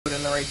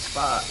right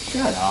spot.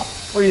 Shut up.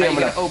 What are you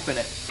gonna open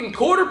it?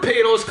 Quarter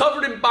panel is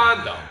covered in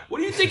Bondo. What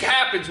do you think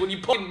happens when you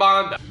put in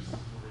Bondo?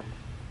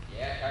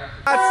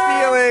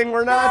 Not stealing.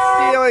 We're not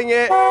stealing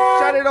it.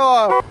 Shut it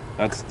off.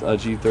 That's a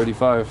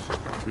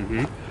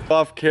G35.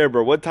 Off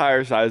camera, what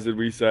tire size did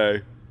we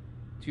say?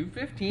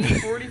 215,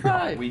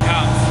 45. We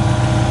got.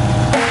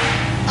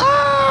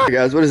 Hey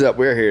guys, what is up?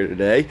 We're here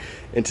today,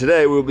 and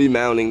today we'll be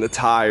mounting the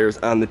tires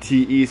on the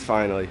TEs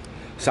finally.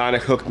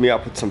 Sonic hooked me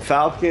up with some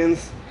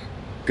Falcons.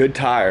 Good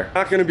tire.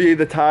 Not gonna be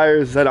the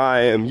tires that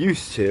I am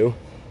used to.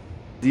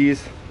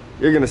 These,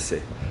 you're gonna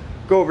see.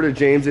 Go over to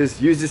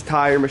James's, use his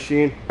tire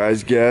machine.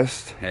 Guys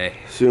guessed. Hey.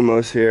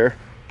 Sumo's here.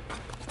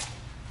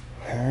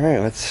 All right,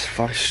 let's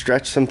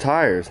stretch some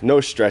tires.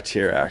 No stretch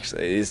here,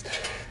 actually. These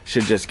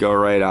should just go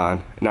right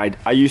on. And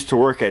I used to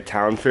work at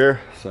Town Fair,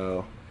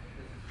 so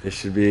this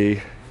should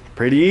be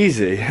pretty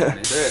easy.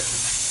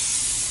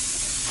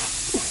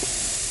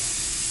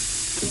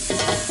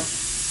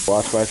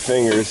 Watch my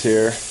fingers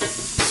here.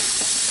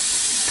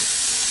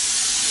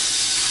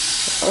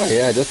 Oh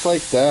yeah, just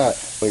like that.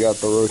 We got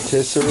the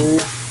rotisserie.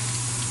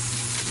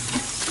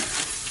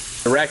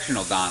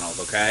 Directional, Donald,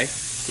 okay?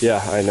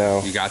 Yeah, I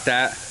know. You got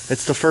that?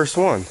 It's the first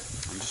one.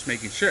 I'm just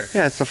making sure.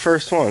 Yeah, it's the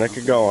first one. It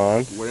could go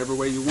on. Whatever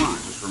way you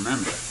want, just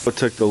remember. I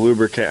took the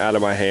lubricant out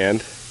of my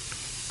hand.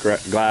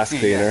 Glass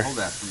cleaner. Yeah, hold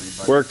that for me,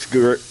 buddy.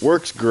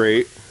 Works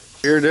great.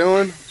 What you're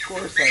doing? Of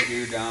course I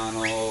do,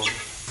 Donald.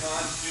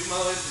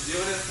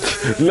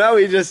 No,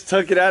 he just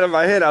took it out of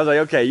my hand. I was like,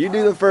 okay, you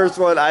do the first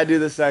one, I do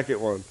the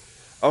second one.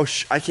 Oh,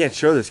 I can't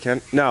show this,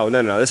 Ken. No,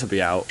 this will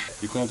be out.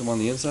 You clamped them on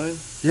the inside?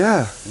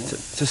 Yeah,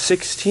 it's a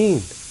 16.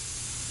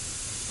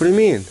 What do you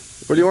mean?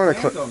 Where do you want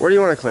to clamp? Where do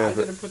you want to clamp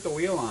I it? didn't put the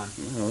wheel on.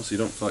 No, so you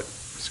don't like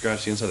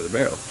scratch the inside of the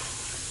barrel.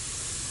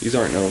 These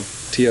aren't no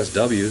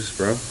TSWs,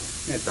 bro.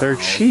 Yeah, they're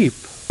cheap.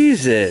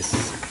 Jesus.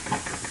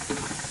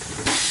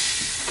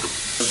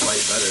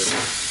 Light better.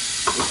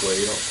 This way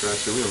you don't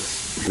scratch the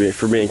wheels.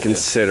 For being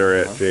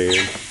considerate,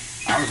 dude.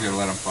 I was gonna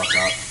let him fuck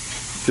up.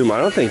 Dude, I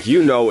don't think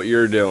you know what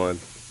you're doing.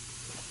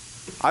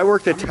 I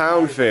worked at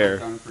Town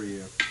Fair.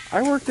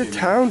 I worked at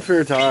Town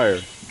Fair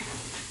Tire.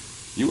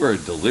 You were a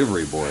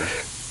delivery boy.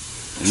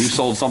 And you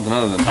sold something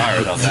other than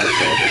tires on that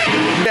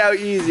Look how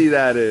easy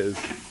that is.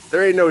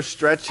 There ain't no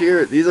stretch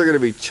here. These are gonna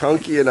be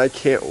chunky and I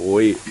can't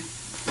wait.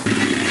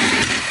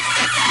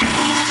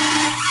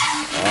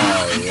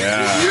 Oh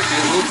yeah.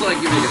 It looks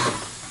like you make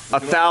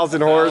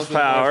 1,000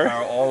 horsepower.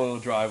 All-wheel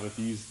drive with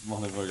these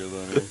motherfuckers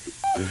on it.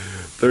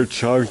 They're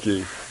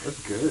chunky.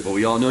 That's good. But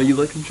we all know you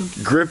like them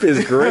chunky. Grip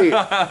is great.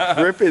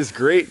 Grip is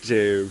great,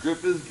 James.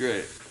 Grip is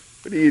great.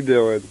 What are you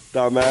doing,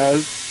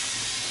 dumbass?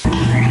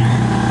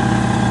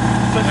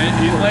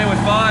 He's playing with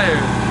fire.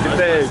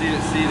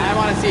 I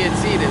want to see it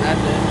seated,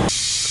 that's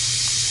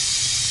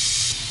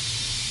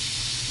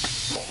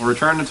it.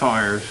 Return the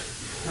tires.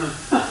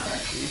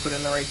 You put it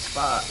in the right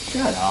spot.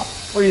 Shut up.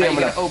 What are you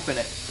gonna open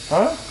it?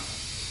 Huh?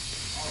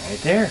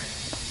 Right there.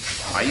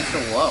 Why are you so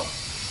low?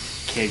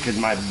 Okay, because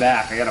my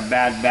back. I got a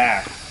bad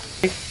back.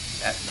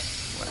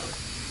 Whatever.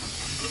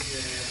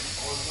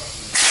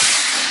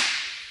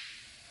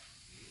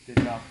 Good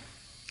enough.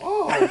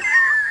 Oh!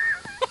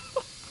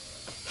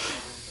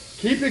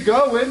 Keep it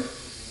going.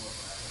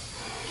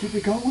 Keep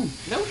it going.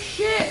 No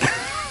shit.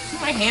 Is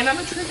my hand on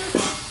the trigger?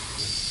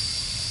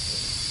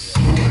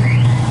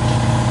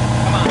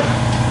 Come on.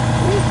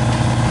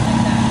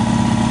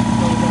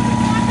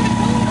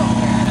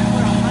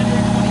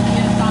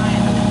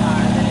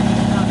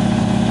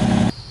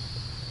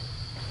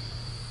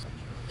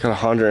 Got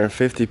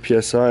 150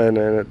 PSI in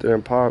there and it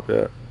didn't pop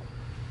yet.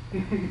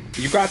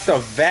 You got the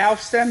valve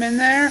stem in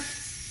there?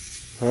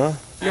 Huh?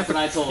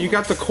 You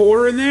got the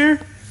core in there?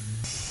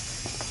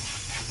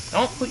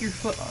 Don't put your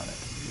foot on it.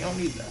 You don't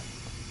need that.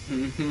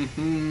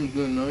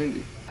 The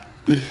 90.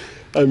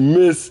 I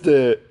missed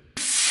it.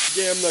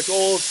 Damn, like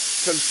old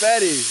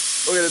confetti.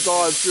 Look at it, it's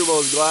all in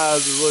Sumo's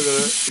glasses. Look at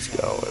it. It's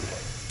going.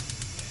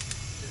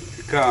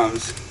 Here it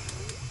comes.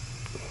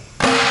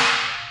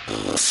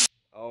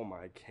 Oh,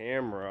 my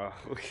camera.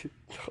 Look at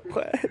the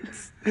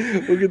lens.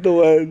 Look at the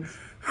lens.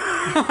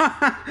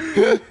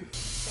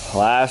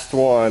 Last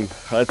one.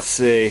 Let's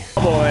see.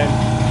 Come on.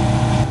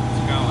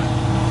 It's going.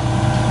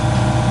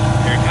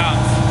 Here it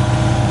comes.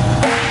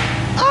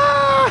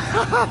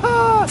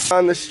 Ah!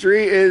 On the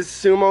street is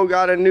Sumo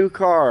got a new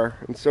car,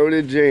 and so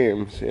did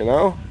James, you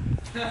know?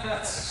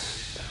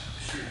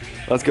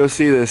 Let's go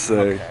see this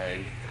thing.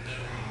 Okay.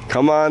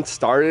 Come on,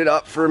 start it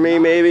up for me,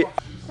 maybe.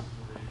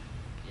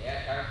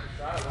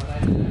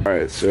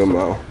 Alright,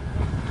 Sumo.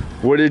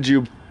 What did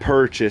you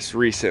purchase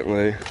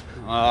recently?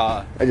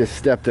 I I just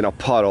stepped in a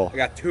puddle.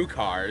 got two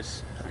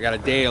cars. I got a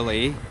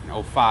daily,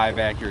 05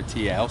 Acura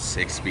TL,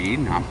 6-speed,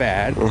 not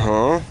bad.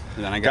 Uh-huh.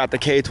 And then I Got the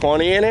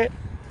K20 in it?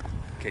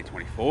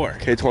 K24.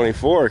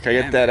 K24. Can I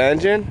get that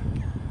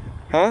engine?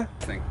 Huh?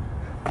 Thing.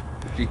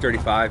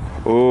 G35,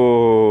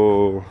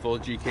 Ooh. full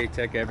GK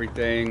Tech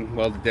everything,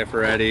 welded diff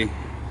already,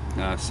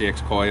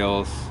 CX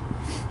coils,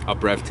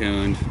 up rev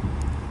tuned,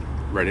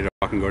 ready to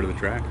fucking go to the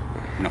track.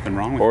 Nothing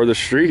wrong with it. Or the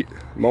street.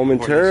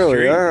 Momentarily,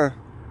 street. yeah.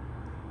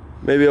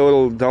 Maybe a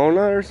little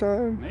donut or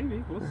something?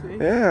 Maybe, we'll see.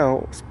 Yeah,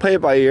 let's play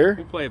it by ear.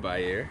 We'll play it by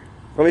ear.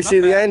 Let me see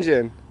the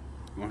engine.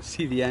 You want to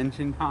see the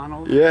engine,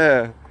 Donald?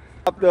 Yeah.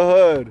 Up the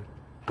hood.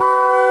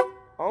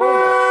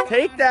 Oh,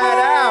 take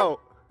that out.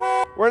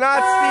 We're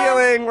not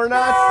stealing. We're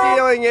not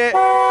stealing it.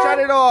 Shut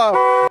it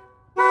off.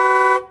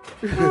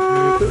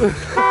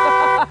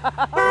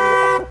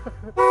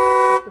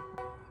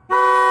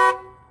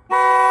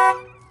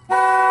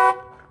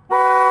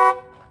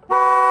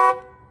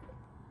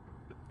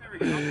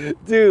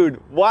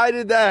 Dude, why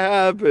did that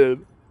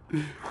happen?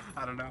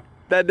 I don't know.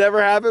 That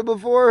never happened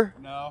before?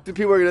 No.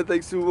 People are gonna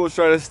think Sumo's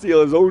trying to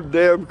steal his own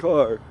damn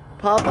car.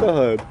 Pop the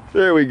hood.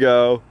 There we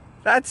go.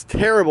 That's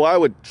terrible. I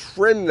would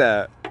trim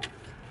that.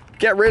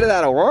 Get rid of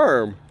that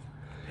alarm.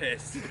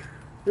 Pissed.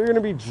 You're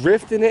gonna be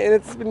drifting it and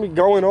it's gonna be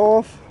going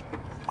off.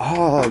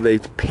 Oh, they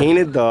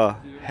painted the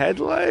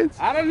headlights?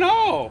 I don't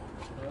know.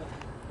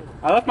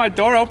 I left my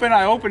door open.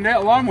 I opened it.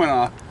 Alarm went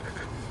off.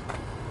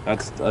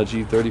 That's a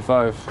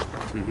G35.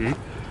 Mm-hmm.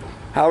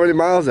 How many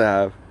miles does it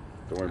have?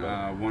 Don't worry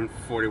about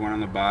 141 on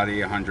the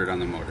body, 100 on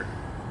the motor.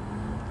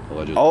 it.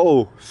 Allegedly.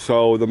 Oh,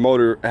 so the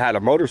motor had a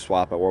motor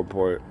swap at one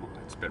point.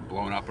 It's been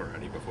blown up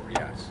already before,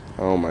 yes.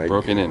 Oh my god.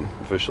 Broken in,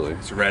 officially.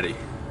 It's ready.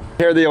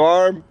 Hear the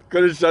alarm?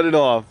 Could've shut it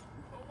off.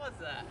 What was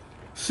that?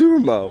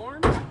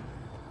 Sumo.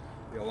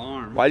 The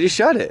alarm. Why'd you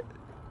shut it?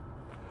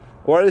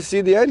 I wanted to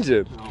see the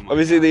engine. Oh my Let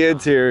me see the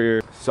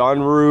interior.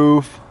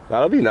 Sunroof.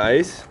 That'll be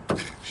nice.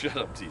 Shut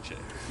up, TJ.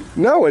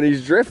 No, when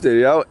he's drifting,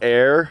 you know,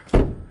 air.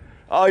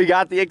 Oh, you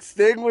got the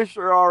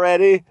extinguisher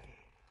already.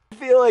 I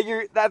feel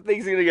like that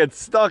thing's gonna get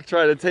stuck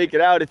trying to take it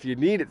out if you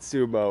need it,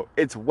 Sumo.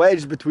 It's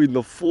wedged between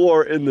the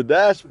floor and the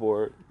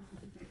dashboard.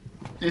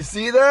 You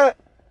see that?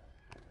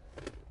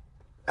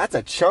 That's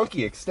a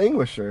chunky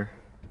extinguisher.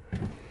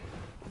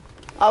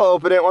 I'll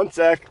open it, 1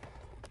 sec.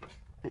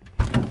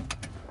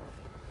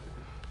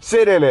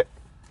 Sit in it.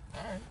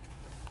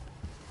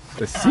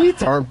 The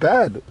seats aren't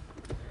bad.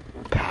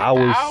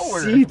 Power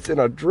seats in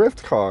a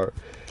drift car.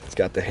 It's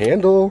got the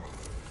handle.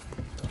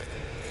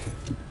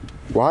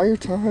 Wire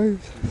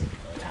ties.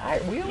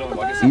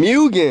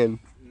 Mugen.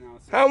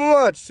 How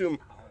much?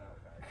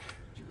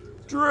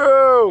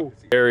 Drew.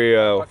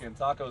 Stereo. Fucking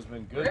taco's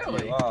been good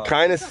to you, huh?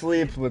 Kind of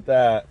sleeps with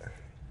that.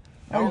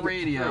 No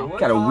radio.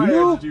 Got a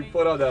wheel? Did you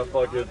put on that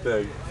fucking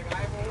thing?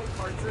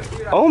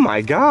 Oh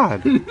my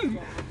god.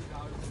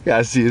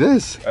 Gotta see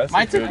this. That's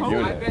My a good Tacoma,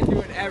 unit. I've been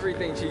doing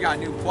everything. She got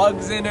new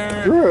plugs in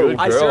her. Drew.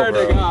 I Girl, swear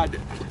bro. to God.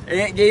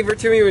 Aunt gave her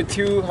to me with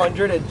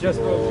 200 and just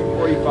go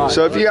 245.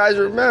 So if you guys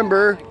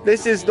remember,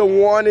 this is the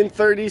 1 in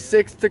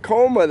 36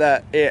 Tacoma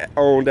that it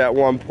owned at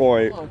one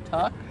point. Oh,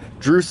 Tuck.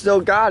 Drew still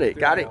got it.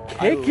 Got it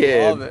I love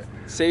kicking. it.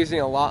 Saves me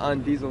a lot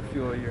on diesel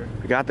fuel here.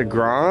 We got the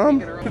Grom.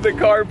 The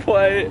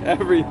CarPlay,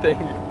 everything.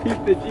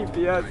 The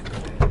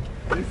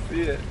GPS. You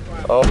see it.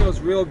 Oh.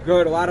 Feels real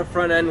good. A lot of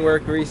front end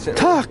work recently.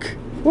 Tuck,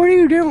 what are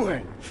you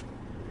doing?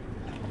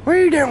 What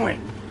are you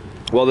doing?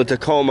 Well, the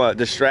Tacoma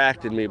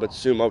distracted me, but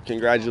Sumo,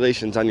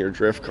 congratulations on your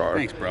drift car.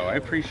 Thanks, bro. I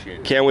appreciate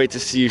it. Can't wait to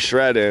see you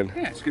shredding.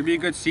 Yeah, it's gonna be a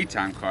good seat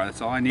time car.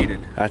 That's all I needed.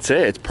 That's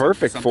it. It's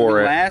perfect Something for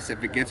to it. last.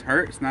 If it gets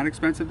hurt, it's not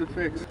expensive to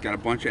fix. Got a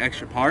bunch of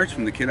extra parts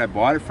from the kid I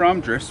bought it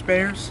from, drift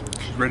spares.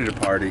 She's ready to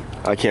party.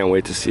 I can't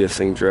wait to see this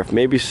thing drift.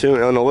 Maybe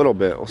soon, in a little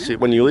bit. We'll see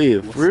when you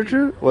leave.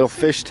 Richard, little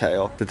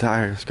fishtail. The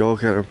tires. Go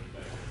look at them.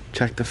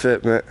 Check the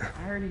fitment.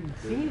 I already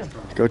seen them.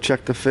 Go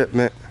check the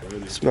fitment.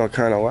 Smell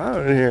kind of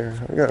loud in here.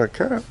 I got a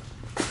cup.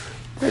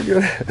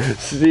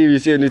 Steve, you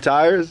see new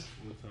tires?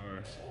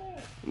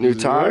 New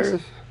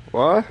tires?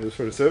 What? This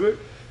for the Civic?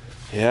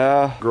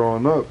 Yeah.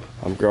 Growing up.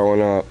 I'm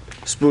growing up.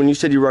 Spoon, you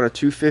said you run a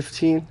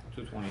 215?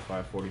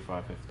 225,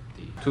 45,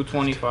 50.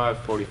 225,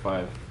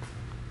 45,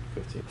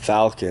 50.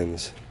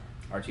 Falcons.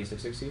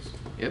 RT660s?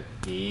 Yep.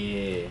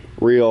 Yeah.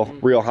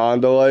 Real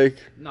Honda like?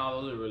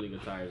 No, those are really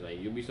good tires. Like,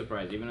 you'll be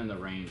surprised, even in the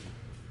rain.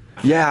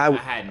 Yeah, I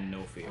had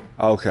no fear.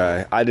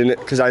 Okay. I didn't,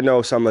 because I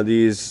know some of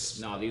these.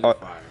 No, these are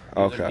fire.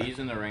 Okay. These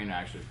in the rain are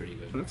actually pretty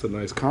good. That's a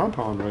nice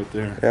compound right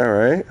there. Yeah,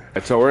 right.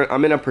 So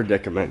I'm in a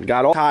predicament.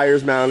 Got all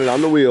tires mounted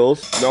on the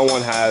wheels. No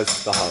one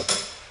has the hub.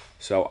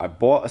 So I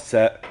bought a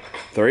set.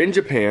 They're in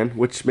Japan,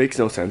 which makes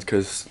no sense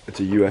because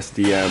it's a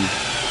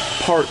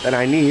USDM part that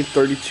I need.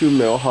 32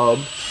 mil hub.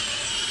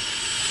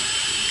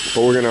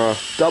 But we're gonna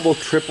double,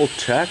 triple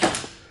check.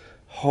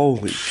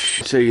 Holy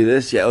shit. Show you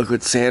this. Yeah, look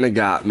what Santa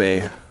got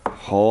me.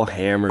 Whole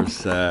hammer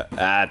set.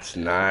 That's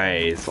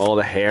nice. All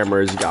the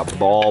hammers. You got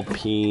ball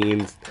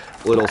peens,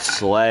 little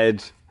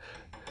sledge.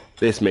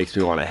 This makes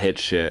me want to hit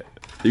shit.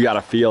 You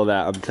gotta feel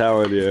that, I'm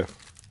telling you.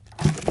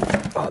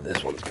 Oh,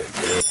 this one's good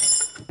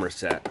too. Hammer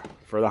set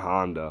for the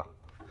Honda.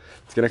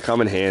 It's gonna come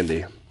in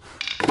handy.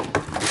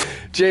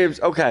 James,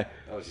 okay.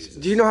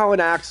 Do you know how an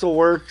axle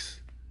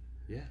works?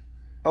 Yeah.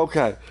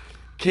 Okay.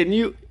 Can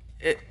you,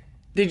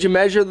 did you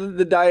measure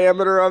the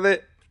diameter of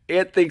it?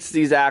 It thinks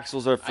these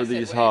axles are for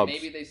these hubs.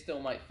 Maybe they still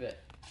might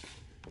fit.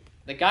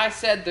 The guy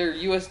said they're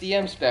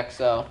USDM specs,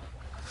 though.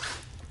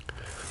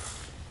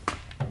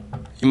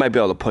 You might be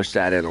able to push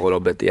that in a little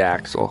bit, the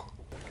axle.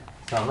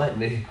 It's not letting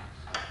me.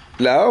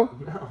 No?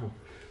 No.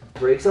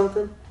 Break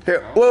something?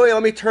 Here, wait,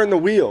 let me turn the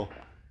wheel.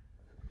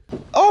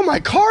 Oh, my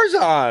car's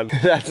on.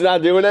 That's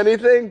not doing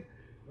anything?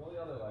 Go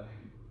the other way.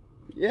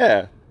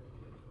 Yeah.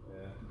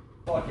 Yeah.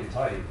 Fucking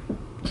tight.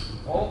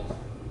 Oh,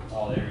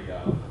 there we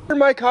go. Turn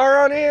my car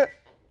on, Aunt?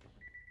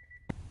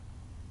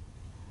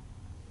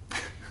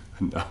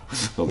 No,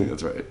 I don't think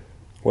that's right.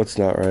 What's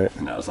not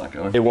right? No, it's not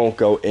going. It won't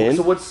go in?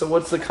 So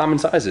what's the common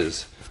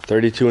sizes?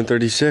 32 and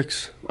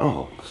 36.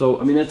 Oh, so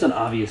I mean that's an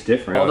obvious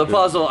difference. Well, the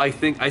puzzle, I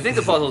think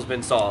the puzzle's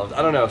been solved.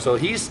 I don't know. So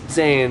he's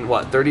saying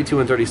what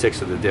 32 and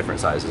 36 are the different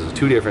sizes,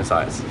 two different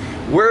sizes.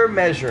 We're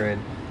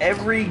measuring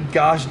every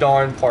gosh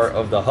darn part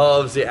of the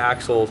hubs, the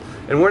axles,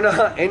 and we're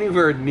not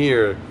anywhere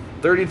near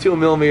 32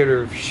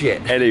 millimeter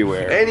shit.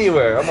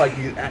 Anywhere. I'm like,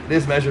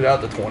 this measured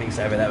out to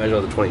 27, that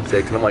measured out to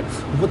 26, and I'm like,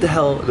 what the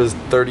hell does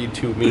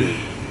 32 mean?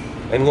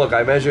 And look,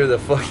 I measure the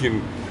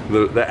fucking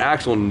the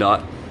actual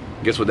nut.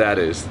 Guess what that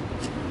is?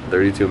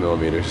 32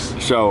 millimeters.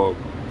 Show 'em.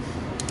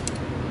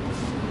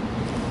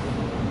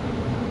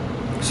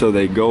 So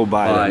they go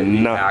by the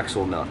nut.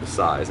 Axle nut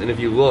size. And if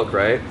you look,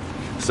 right,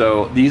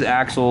 so these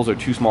axles are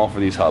too small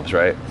for these hubs,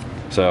 right?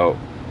 So,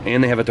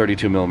 and they have a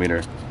 32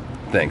 millimeter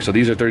thing. So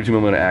these are 32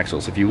 millimeter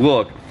axles. If you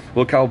look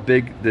how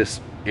big this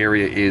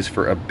area is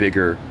for a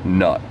bigger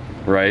nut,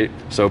 right?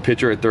 So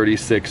picture a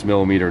 36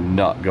 millimeter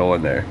nut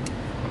going there.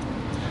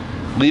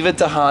 Leave it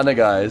to Honda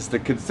guys to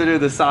consider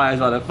the size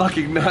by the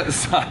fucking nut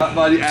size, not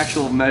by the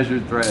actual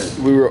measured thread.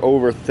 We were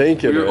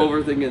overthinking it. We were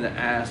overthinking the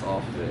ass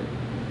off of it.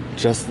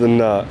 Just the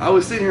nut. I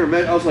was sitting here,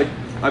 man, I was like,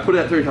 I put it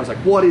at 30, I was like,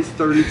 what is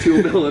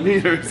 32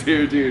 millimeters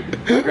here, dude?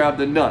 I grabbed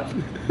the nut.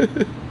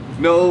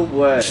 No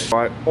way.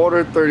 I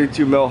ordered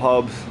 32 mil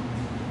hubs.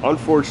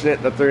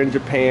 Unfortunate that they're in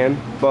Japan,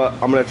 but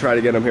I'm gonna try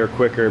to get them here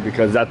quicker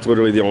because that's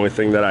literally the only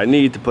thing that I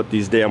need to put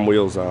these damn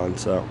wheels on.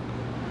 So,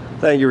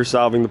 thank you for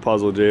solving the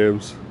puzzle,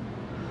 James.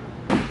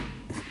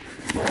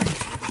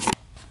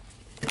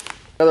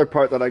 Another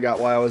part that I got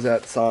while I was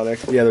at Sonic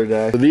the other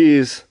day. So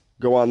these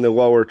go on the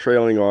lower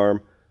trailing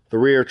arm. The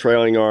rear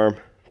trailing arm,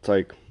 it's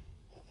like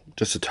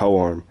just a tow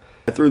arm.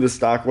 I threw the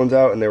stock ones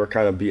out and they were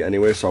kind of beat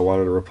anyway, so I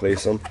wanted to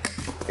replace them.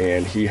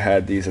 And he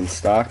had these in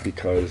stock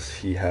because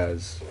he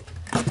has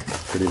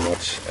pretty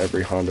much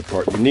every Honda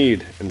part you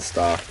need in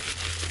stock.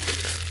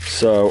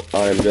 So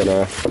I'm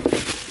gonna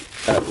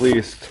at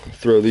least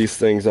throw these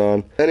things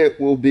on. And it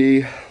will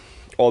be,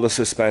 all the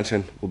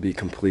suspension will be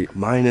complete,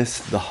 minus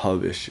the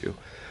hub issue.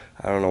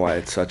 I don't know why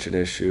it's such an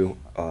issue.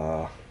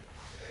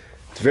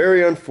 It's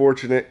very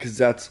unfortunate because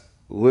that's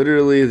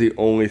literally the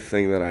only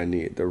thing that I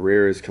need. The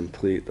rear is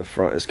complete, the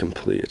front is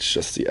complete. It's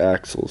just the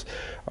axles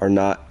are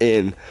not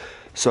in.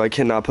 So I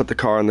cannot put the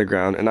car on the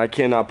ground and I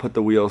cannot put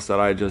the wheels that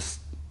I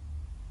just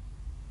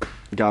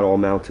got all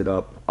mounted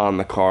up on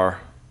the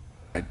car.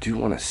 I do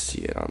want to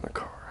see it on the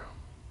car.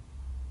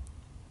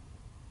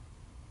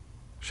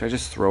 Should I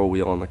just throw a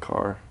wheel on the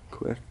car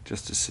quick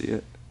just to see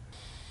it?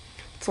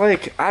 It's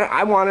like,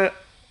 I want to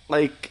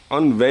like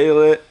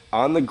unveil it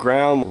on the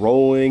ground,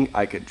 rolling.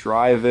 I could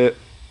drive it.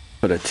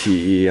 Put a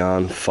TE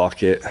on,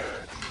 fuck it.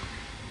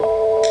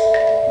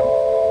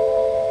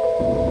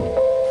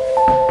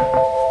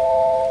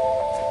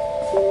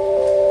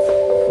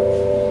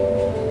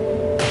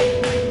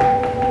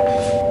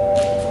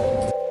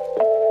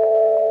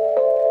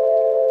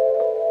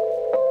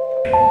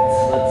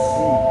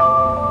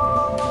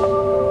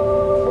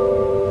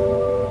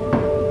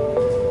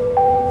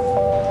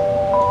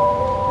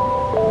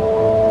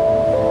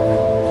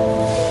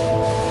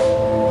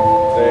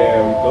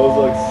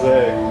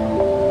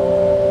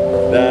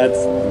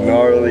 That's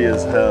gnarly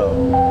as hell.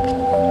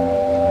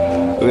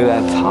 Look at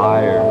that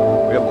tire.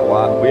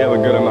 We have a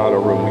good amount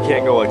of room. We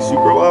can't go like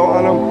super low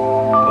on them,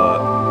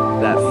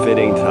 but that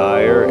fitting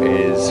tire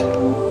is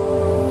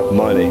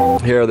money.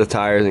 Here are the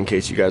tires in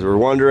case you guys were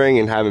wondering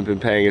and haven't been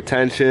paying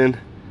attention.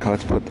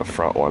 Let's put the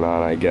front one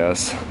on, I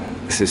guess.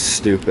 This is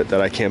stupid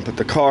that I can't put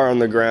the car on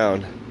the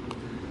ground.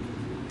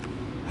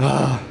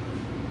 I'm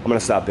gonna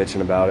stop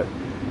bitching about it.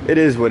 It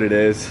is what it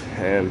is,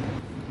 and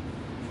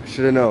I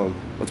should have known.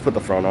 Let's put the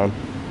front on.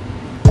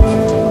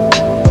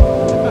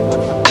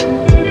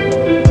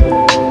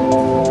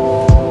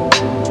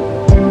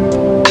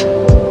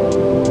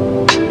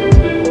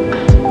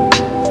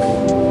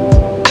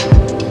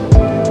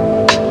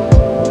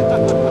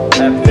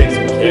 That takes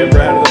some camber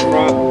out of the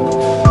front.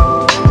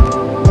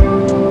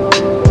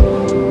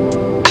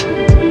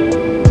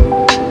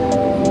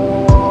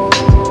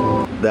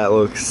 That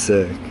looks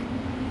sick.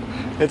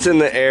 It's in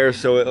the air,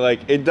 so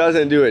it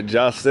doesn't do it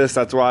justice.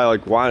 That's why I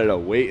wanted to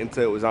wait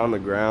until it was on the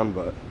ground,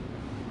 but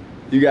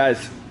you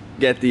guys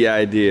get the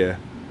idea.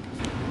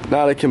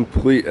 Not a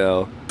complete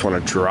L. Just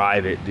want to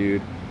drive it,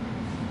 dude.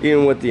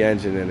 Even with the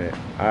engine in it.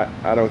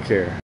 I don't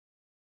care.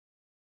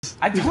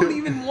 I don't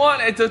even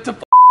want it to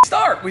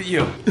start with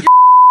you.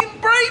 You're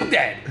brain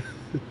dead.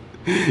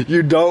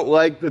 You don't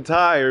like the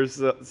tire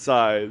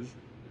size.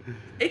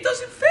 It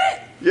doesn't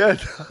fit. Yeah,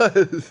 it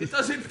does. It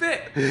doesn't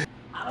fit.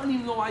 I don't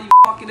even know why you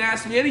fucking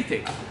asked me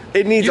anything.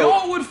 It needs You know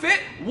what would fit?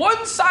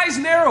 One size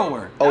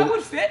narrower. That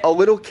would fit. A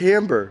little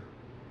camber.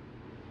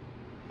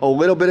 A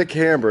little bit of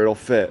camber, it'll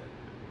fit.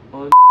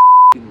 Oh,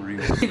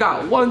 If you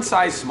got one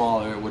size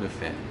smaller, it would have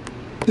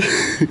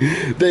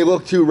fit. They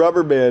look too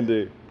rubber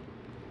bandy.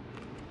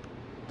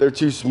 They're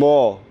too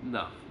small.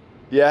 No.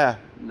 Yeah.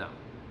 No.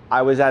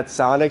 I was at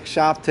Sonic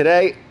shop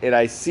today and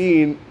I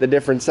seen the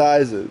different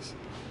sizes.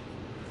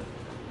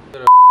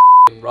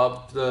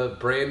 Rub the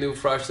brand new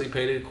freshly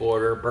painted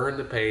quarter, burn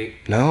the paint.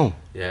 No.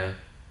 Yeah.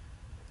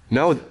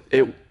 No,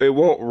 it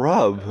won't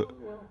rub.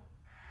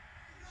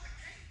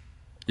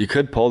 You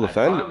could pull the I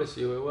fender. promise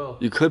you it will.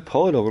 You could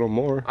pull it a little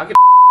more. I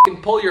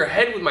can pull your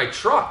head with my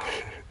truck.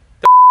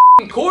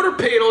 The quarter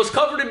panel is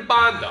covered in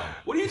Bondo.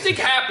 What do you think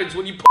happens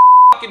when you put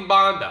fucking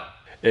Bondo?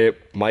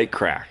 It might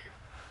crack.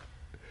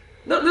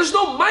 No, there's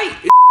no might.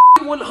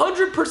 It's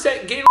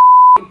 100%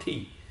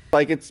 guaranteed.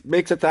 Like it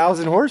makes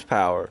 1,000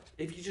 horsepower.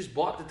 If you just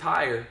bought the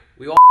tire,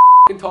 we all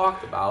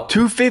talked about.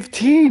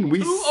 215.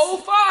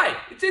 205.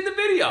 It's in the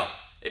video.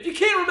 If you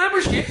can't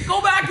remember shit,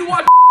 go back and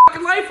watch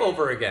life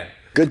over again.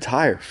 Good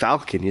tire.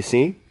 Falcon, you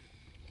see?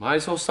 Might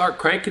as well start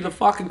cranking the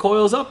fucking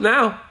coils up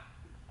now.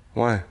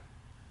 Why?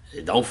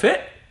 It don't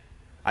fit.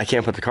 I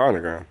can't put the car on the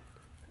ground.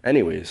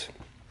 Anyways.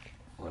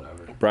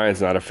 Whatever.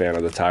 Brian's not a fan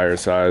of the tire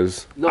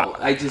size. No,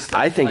 I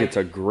think like, it's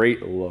a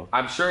great look.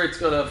 I'm sure it's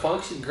gonna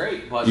function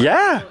great, but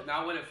yeah,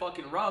 not when it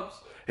fucking rubs.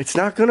 It's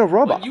not gonna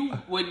rub.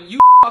 When you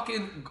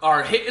fucking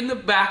are hitting the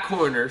back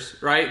corners,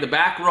 right? The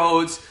back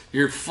roads,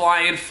 you're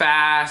flying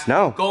fast.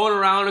 No. Going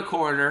around a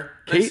corner.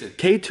 Listen,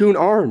 K-tune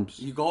arms.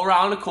 you go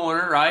around a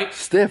corner, right?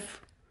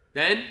 Stiff.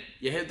 Then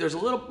you hit. There's a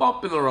little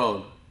bump in the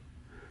road.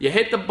 You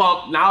hit the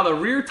bump. Now the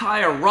rear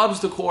tire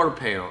rubs the quarter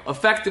panel,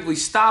 effectively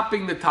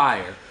stopping the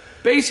tire.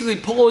 Basically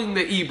pulling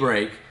the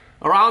e-brake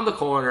around the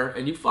corner,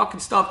 and you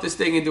fucking stuff this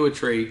thing into a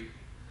tree.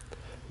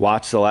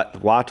 Watch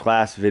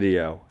last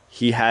video.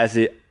 He has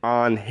it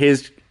on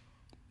his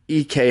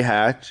EK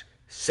hatch.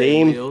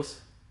 Same wheels.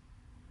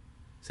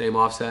 Same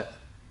offset.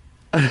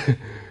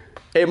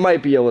 It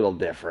might be a little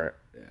different.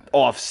 Yeah.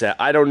 Offset.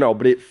 I don't know,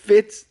 but it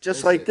fits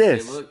just like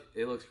this.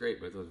 It looks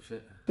great, but it doesn't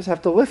fit. Just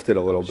have to lift it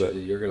a little bit.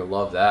 You're gonna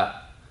love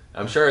that.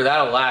 I'm sure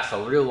that'll last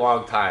a real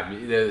long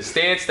time. The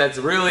stance that's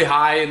really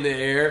high in the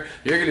air,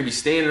 you're going to be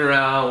standing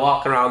around,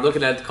 walking around,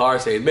 looking at the car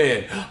saying,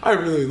 man, I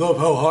really love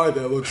how high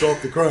that looks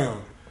off the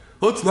ground.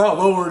 Let's not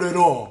lower it at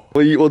all.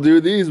 We'll do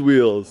these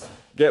wheels.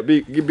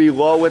 Be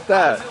low with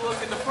that. How does it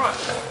look in the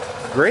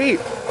front?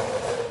 Great.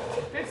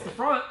 It fits the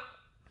front.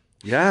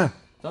 Yeah.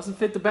 Doesn't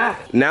fit the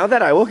back. Now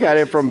that I look at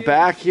it from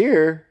back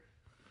here,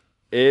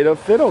 it'll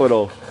fit a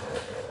little.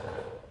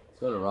 It's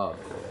going to rub.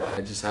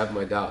 I just have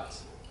my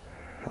doubts.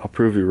 I'll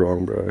prove you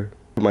wrong, bro.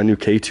 My new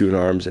K-tune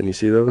arms, and you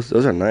see those?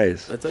 Those are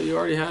nice. I thought you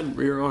already had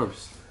rear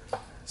arms.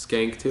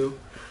 Skank too?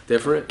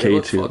 Different? K2.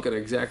 They look fucking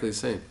exactly the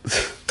same.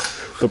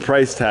 The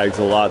price tag's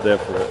a lot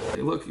different.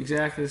 They look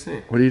exactly the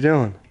same. What are you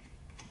doing?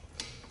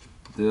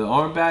 The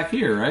arm back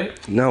here,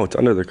 right? No, it's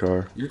under the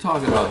car. You're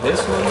talking about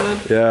this one then?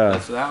 Yeah.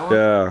 That's that one?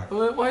 Yeah.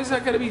 Well, why is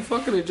that going to be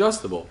fucking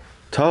adjustable?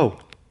 Toe.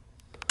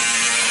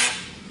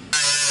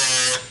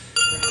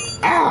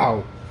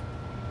 Ow!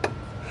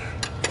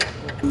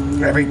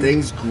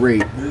 Everything's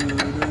great.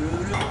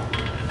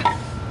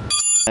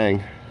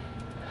 Dang.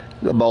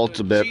 The bolt's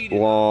a bit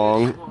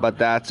long, but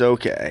that's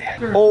okay.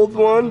 Old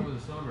one,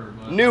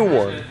 new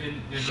one.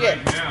 Shit.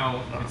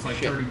 It's like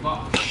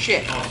 $30.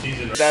 Shit.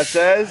 That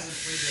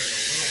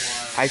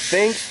says, I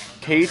think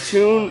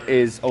K-tune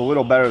is a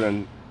little better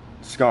than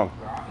skunk.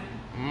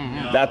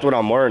 That's what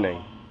I'm learning.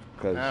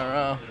 I don't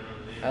know.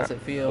 How's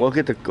it feel? Look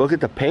at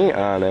the paint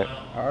on it.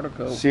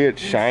 Article. See it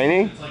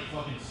shiny?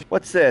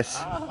 What's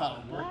this?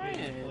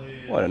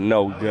 What a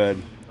no good.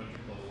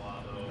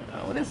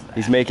 What is that?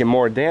 He's making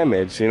more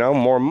damage, you know,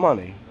 more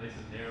money.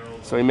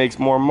 So he makes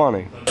more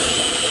money.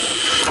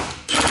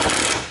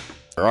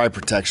 Eye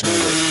protection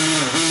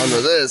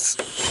under this.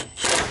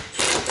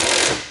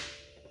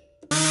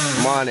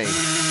 Money.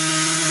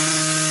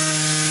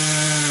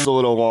 It's a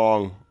little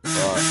long.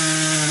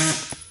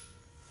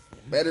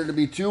 Better to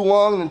be too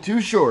long than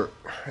too short.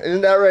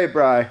 Isn't that right,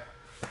 Bri? Oh,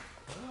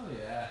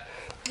 yeah.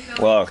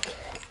 Look,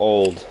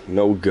 old,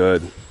 no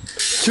good.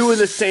 Two of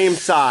the same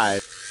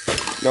size.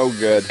 No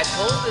good. I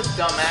told this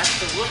dumbass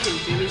to look in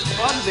Jimmy's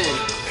plug bin.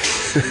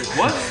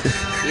 What?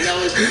 You know,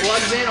 his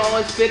plug bin, all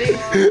his fittings,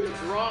 the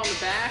drawer on the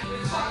back.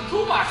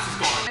 Toolbox is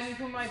gone. Let me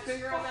put my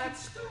finger on that.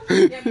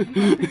 Yeah, put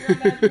my finger on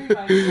that thing.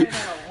 My hand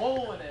had a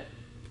hole in it.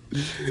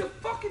 It's a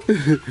fucking...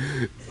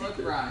 Look,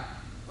 Ryan.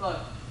 Look.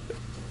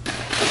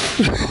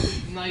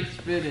 Nice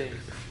fittings.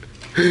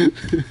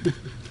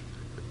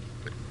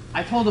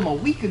 I told him a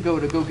week ago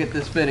to go get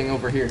this fitting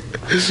over here.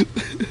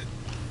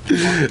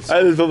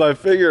 I just put my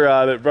finger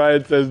on it.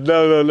 Brian says,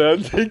 no,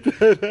 take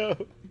that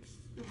out.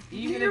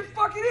 Even You're a if,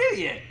 fucking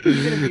idiot.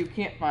 even if you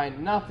can't find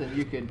nothing,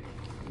 you could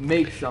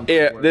make something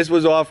Yeah, work. this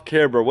was off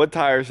camera. What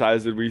tire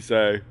size did we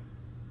say?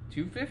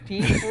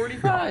 215,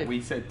 45.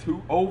 We said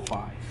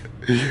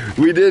 205.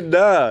 We did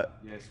not.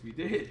 Yes, we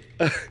did.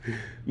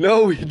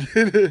 No, we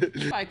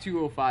didn't. Buy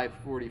 205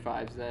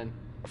 45s then.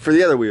 For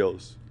the other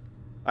wheels.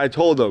 I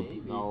told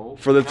him. No.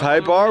 For the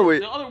Type R,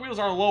 The other wheels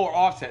are lower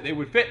offset. They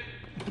would fit.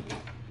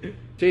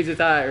 Change the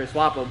tires,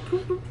 swap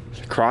them.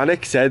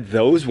 Chronic said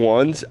those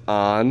ones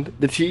on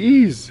the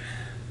TEs.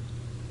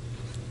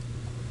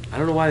 I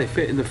don't know why they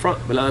fit in the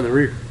front, but not in the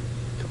rear.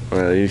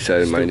 Well, you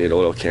said it might need a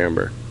little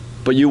camber.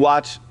 But you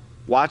watch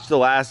the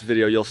last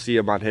video, you'll see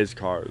him on his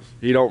cars.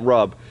 He don't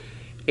rub.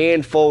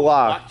 And full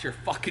lock. Watch your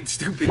fucking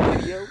stupid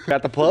video.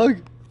 Got the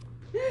plug?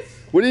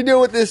 What do you do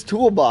with this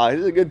toolbox?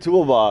 This is a good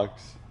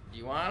toolbox.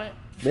 You want it?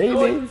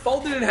 Maybe.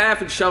 Fold it in half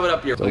and shove it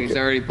up your. So he's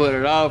already put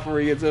it off before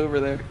he gets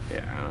over there.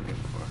 Yeah, I don't think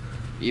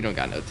You don't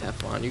got no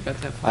Teflon. You got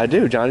Teflon? I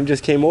do. Johnny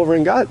just came over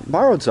and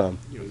borrowed some.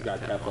 you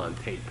got Teflon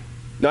tape.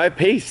 No, I have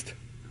paste.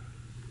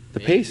 The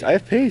paste. I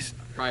have paste.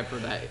 Probably for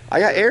that. I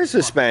got air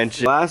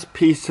suspension. Last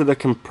piece to the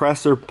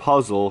compressor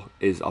puzzle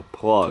is a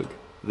plug.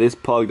 This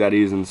plug that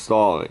he's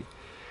installing.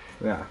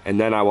 Yeah. And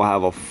then I will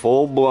have a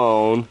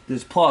full-blown...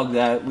 This plug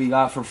that we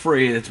got for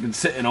free that's been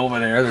sitting over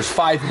there. There's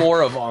 5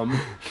 more of them.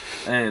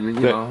 And,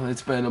 you know,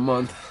 it's been a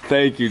month.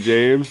 Thank you,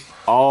 James.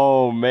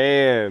 Oh,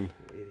 man.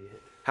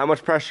 How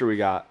much pressure we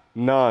got?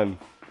 None.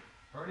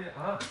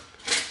 Right,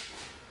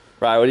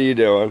 what are you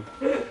doing?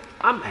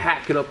 I'm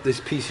hacking up this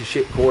piece of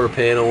shit quarter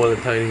panel with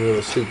a tiny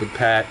little stupid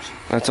patch.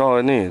 That's all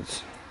it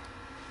needs.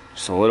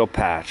 Just a little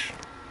patch.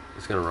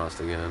 It's gonna rust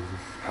again.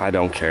 I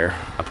don't care.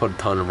 I put a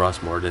ton of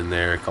rust mort in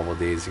there a couple of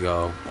days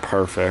ago.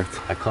 Perfect.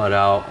 I cut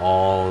out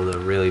all the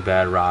really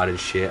bad rotted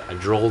shit. I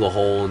drilled a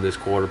hole in this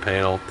quarter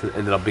panel.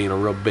 Ended up being a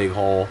real big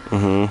hole.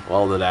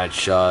 Welded that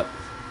shut.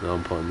 Now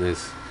I'm putting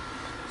this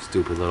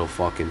stupid little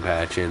fucking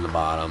patch in the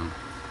bottom.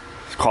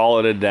 Let's call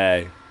it a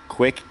day.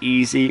 Quick,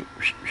 easy,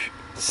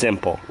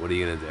 simple. What are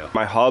you gonna do?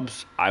 My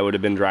hubs, I would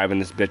have been driving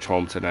this bitch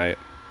home tonight.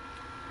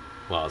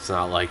 Well, it's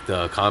not like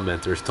the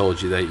commenters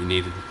told you that you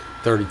needed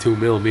 32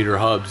 millimeter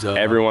hubs.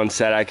 Everyone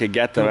said I could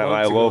get them at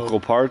my local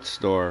parts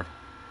store.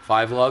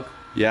 5 lug?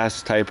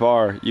 Yes, Type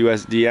R,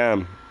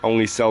 USDM.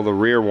 Only sell the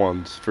rear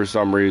ones for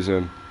some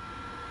reason.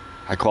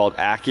 I called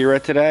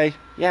Acura today.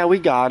 Yeah, we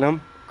got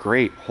them.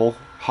 Great, whole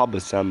hub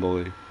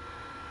assembly.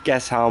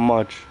 Guess how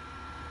much?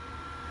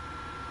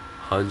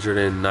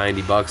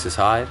 190 bucks is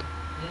high.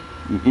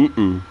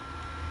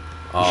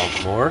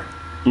 Oh, more?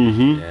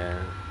 Yeah.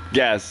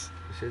 Guess.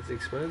 Shit's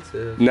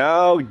expensive.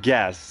 No,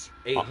 guess.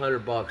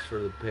 800 bucks for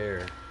the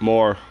pair.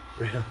 More.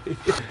 Really?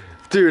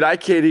 Dude, I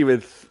can't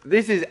even.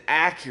 This is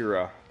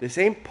Acura. This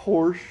ain't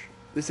Porsche.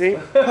 This ain't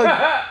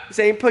this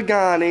ain't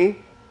Pagani.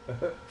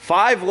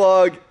 5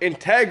 lug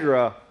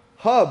Integra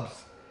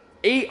hubs.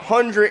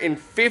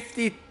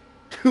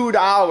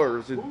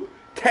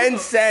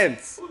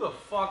 $852.10. Who the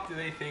fuck do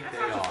they think they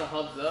The are?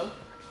 hubs though.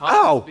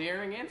 Ow. Hubs,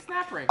 bearing, and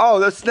snap ring. Oh,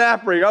 the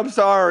snap ring. I'm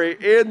sorry,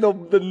 and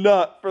the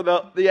nut for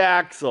the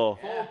axle.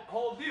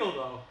 Whole deal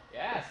though.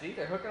 Yeah, see,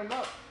 they're hooking them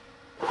up.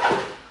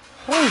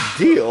 Whole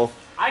deal.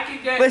 I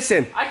can get.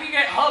 Listen, I can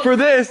get hubs for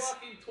this-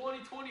 fucking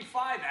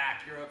 2025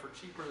 Acura for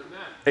cheaper than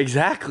that.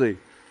 Exactly.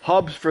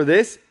 Hubs for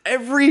this.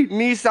 Every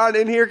Nissan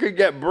in here could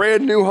get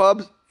brand new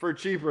hubs for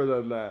cheaper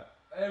than that.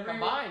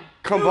 Combined.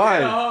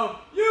 Combined.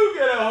 You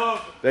get a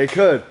hub. They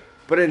could.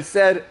 But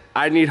instead,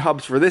 I need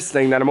hubs for this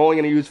thing that I'm only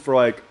going to use for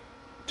like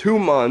 2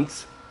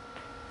 months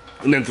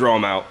and then throw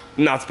them out.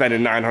 I'm not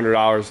spending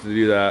 $900 to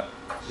do that.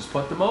 Just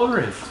put the motor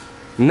in.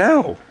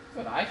 No. That's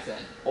what I said.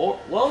 Oh,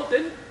 well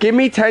then. Give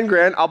me 10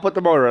 grand. I'll put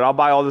the motor in. I'll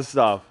buy all this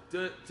stuff.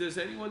 Does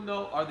anyone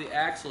know, are the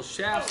axle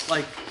shafts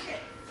like,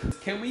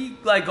 can we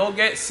like go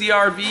get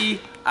CRV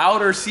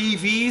outer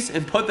CVs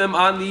and put them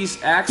on these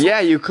axles?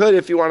 Yeah, you could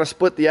if you want to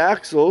split the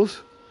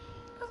axles.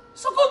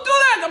 So go do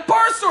that at the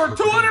parts store,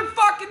 $200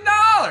 fucking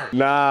dollars.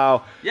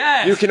 No.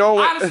 Yes. You can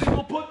only Honestly,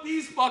 we'll put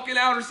these fucking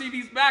outer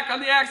CVs back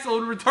on the axle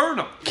and return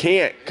them.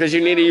 can't because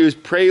you need to use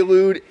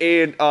Prelude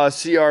and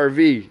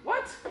CRV.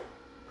 What?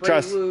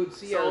 Trust. Prelude,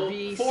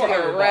 CRV, So,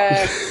 $400.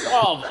 CRX,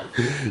 all of them.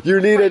 You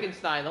need it.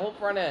 Frankenstein, the whole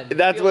front end.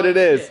 That's Feel what like it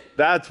is. shit.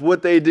 That's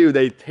what they do.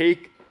 They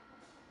take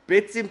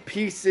bits and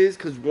pieces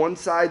because one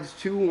side's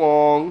too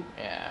long.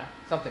 Yeah,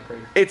 something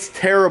crazy. It's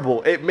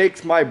terrible. It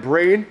makes my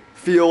brain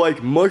feel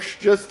like mush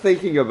just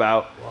thinking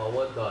about Well,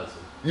 what doesn't?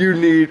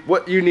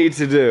 what you need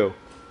to do.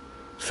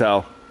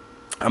 So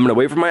I'm gonna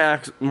wait for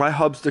my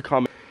hubs to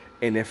come,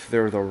 and if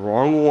they're the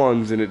wrong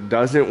ones and it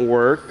doesn't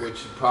work,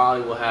 Which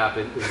probably will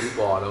happen because you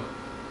bought them.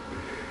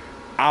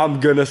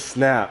 I'm gonna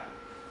snap.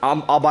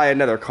 I'll buy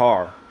another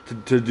car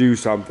to do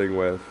something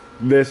with.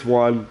 This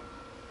one,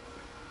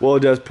 we'll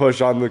just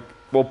put on the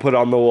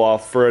wall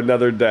for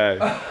another day.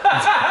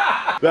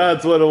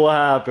 That's what will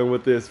happen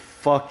with this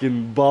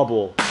fucking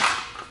bubble.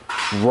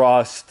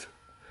 Rust.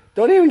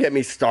 Don't even get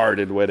me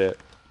started with it.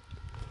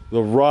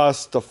 The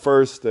rust, the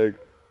first thing.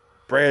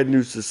 Brand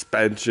new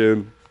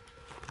suspension.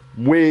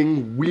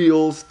 Wing,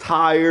 wheels,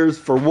 tires,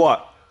 for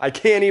what? I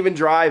can't even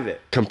drive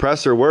it.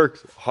 Compressor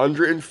works,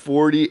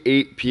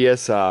 148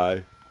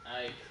 PSI.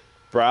 Nice.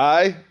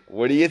 Bri,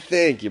 what do you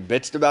think? You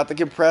bitched about the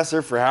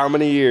compressor for how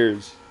many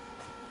years?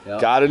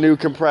 Yep. Got a new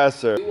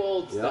compressor. New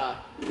old stock.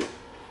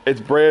 It's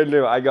brand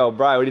new. I go,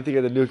 Bri, what do you think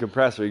of the new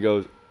compressor? He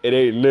goes, it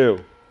ain't new.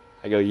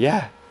 I go,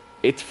 yeah,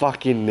 it's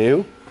fucking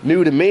new.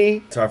 New to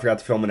me. So I forgot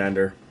to film an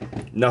ender.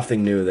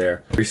 Nothing new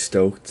there. Very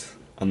stoked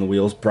on the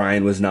wheels.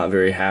 Brian was not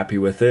very happy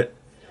with it.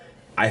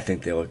 I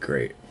think they look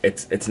great.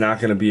 It's not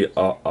going to be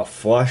a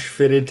flush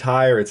fitted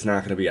tire. It's not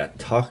going to be a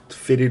tucked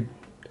fitted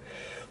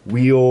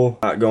wheel.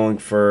 Not going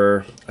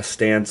for a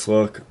stance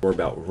look. We're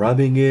about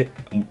rubbing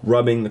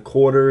the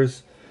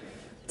quarters.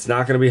 It's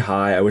not going to be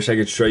high. I wish I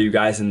could show you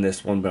guys in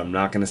this one, but I'm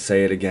not going to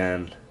say it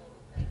again.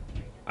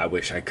 I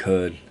wish I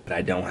could, but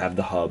I don't have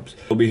the hubs.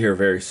 We'll be here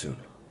very soon.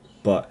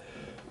 But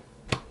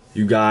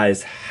you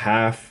guys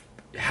have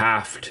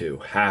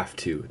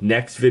to.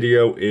 Next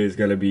video is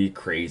going to be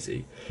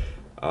crazy.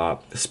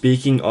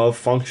 Speaking of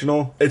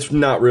functional, it's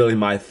not really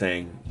my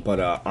thing, but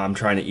I'm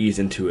trying to ease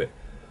into it.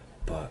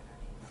 But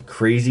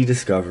crazy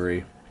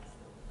discovery.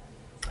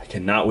 I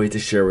cannot wait to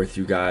share with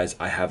you guys.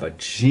 I have a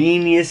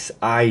genius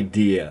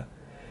idea.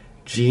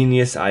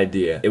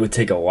 It would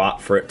take a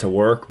lot for it to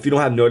work. If you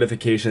don't have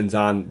notifications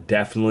on,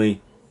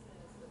 definitely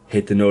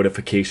hit the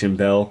notification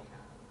bell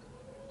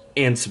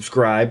and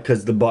subscribe,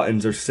 because the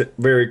buttons are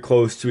very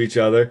close to each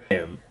other. I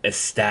am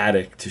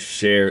ecstatic to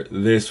share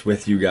this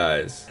with you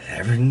guys.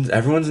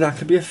 Everyone's not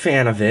gonna be a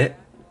fan of it.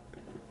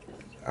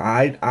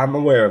 I'm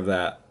aware of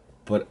that,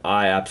 but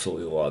I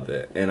absolutely love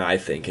it, and I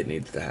think it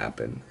needs to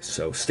happen.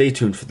 So stay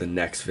tuned for the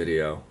next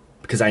video,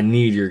 because I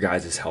need your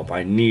guys' help.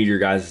 I need your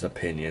guys'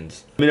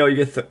 opinions. Let me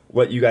know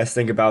what you guys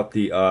think about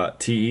the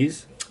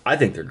TEs. I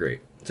think they're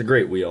great. It's a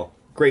great wheel,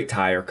 great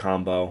tire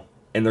combo,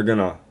 and they're going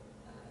to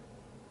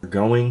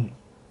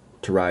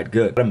ride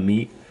good. A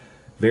meat,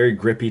 very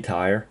grippy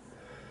tire.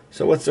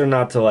 So what's there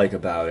not to like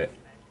about it?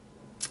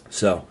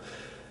 So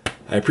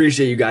I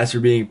appreciate you guys for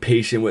being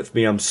patient with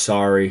me. I'm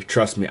sorry.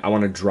 Trust me, I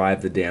want to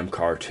drive the damn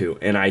car too,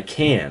 and I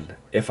can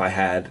if I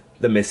had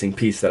the missing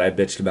piece that I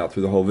bitched about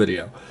through the whole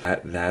video.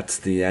 That's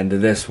the end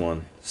of this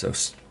one. So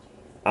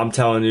I'm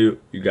telling you,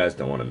 you guys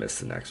don't want to miss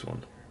the next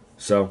one.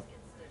 So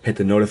hit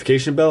the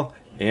notification bell,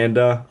 and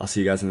I'll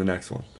see you guys in the next one.